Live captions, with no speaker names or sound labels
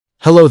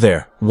Hello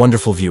there,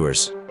 wonderful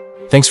viewers.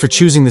 Thanks for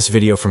choosing this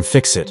video from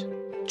Fixit.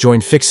 Join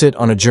Fixit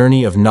on a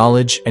journey of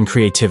knowledge and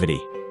creativity.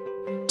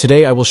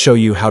 Today I will show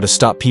you how to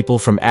stop people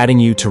from adding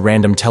you to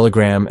random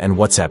Telegram and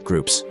WhatsApp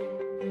groups.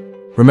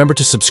 Remember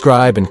to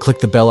subscribe and click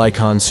the bell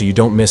icon so you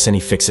don't miss any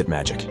Fixit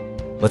magic.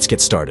 Let's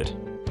get started.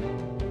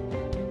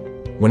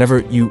 Whenever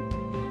you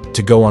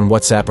go on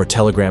WhatsApp or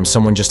Telegram,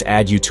 someone just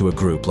add you to a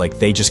group, like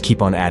they just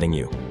keep on adding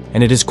you.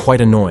 And it is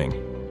quite annoying.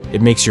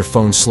 It makes your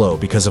phone slow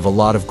because of a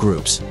lot of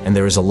groups, and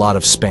there is a lot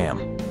of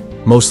spam.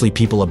 Mostly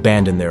people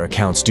abandon their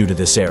accounts due to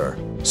this error,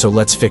 so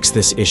let's fix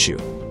this issue.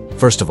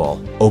 First of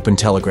all, open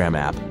Telegram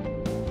app.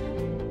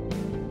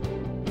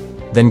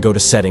 Then go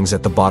to Settings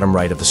at the bottom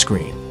right of the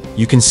screen.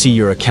 You can see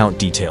your account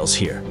details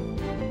here.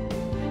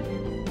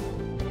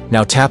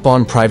 Now tap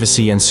on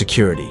Privacy and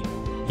Security.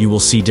 You will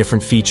see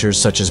different features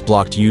such as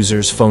blocked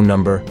users, phone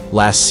number,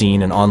 last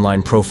seen and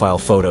online profile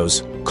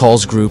photos,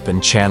 calls group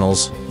and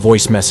channels,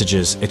 voice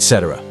messages,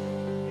 etc.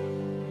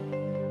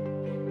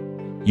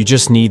 You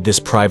just need this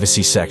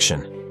privacy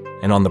section,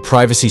 and on the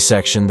privacy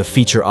section, the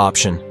feature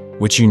option,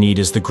 which you need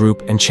is the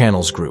group and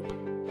channels group.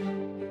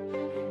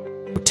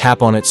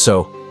 Tap on it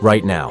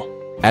right now.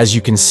 As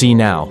you can see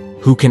now,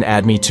 who can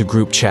add me to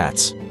group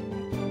chats?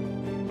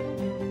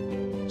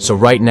 So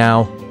right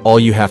now, all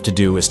you have to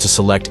do is to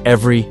select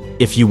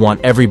if you want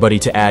everybody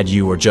to add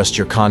you or just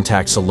your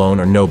contacts alone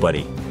or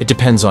nobody. It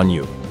depends on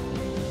you.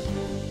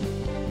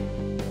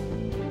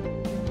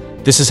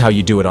 This is how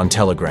you do it on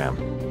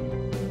Telegram.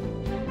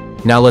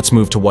 Now let's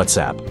move to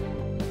WhatsApp.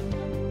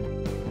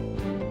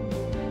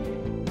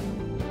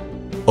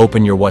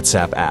 Open your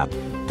WhatsApp app,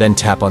 then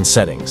tap on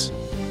Settings.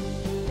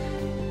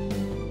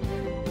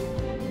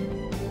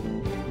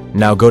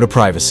 Now go to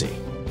Privacy.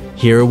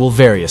 Here will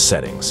various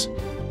settings.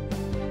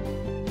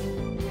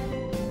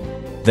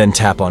 Then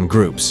tap on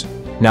Groups.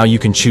 Now you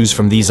can choose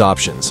from these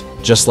options,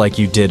 just like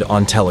you did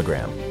on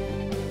Telegram.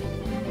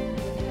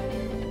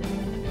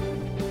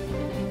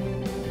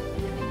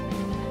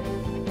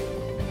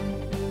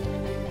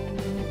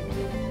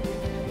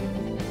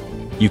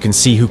 You can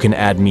see who can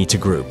add me to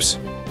groups.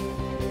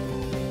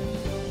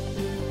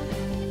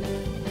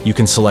 You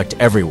can select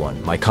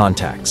everyone, my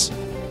contacts.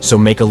 So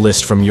make a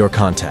list from your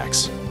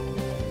contacts.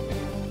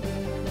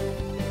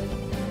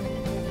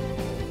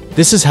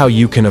 This is how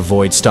you can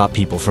stop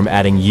people from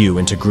adding you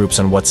into groups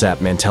on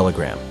WhatsApp and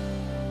Telegram.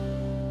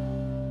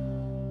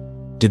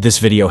 Did this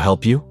video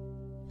help you?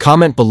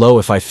 Comment below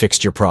if I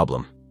fixed your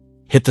problem.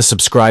 Hit the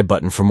subscribe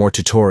button for more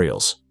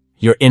tutorials.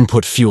 Your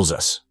input fuels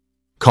us.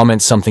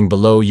 Comment something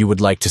below you would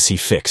like to see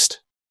fixed.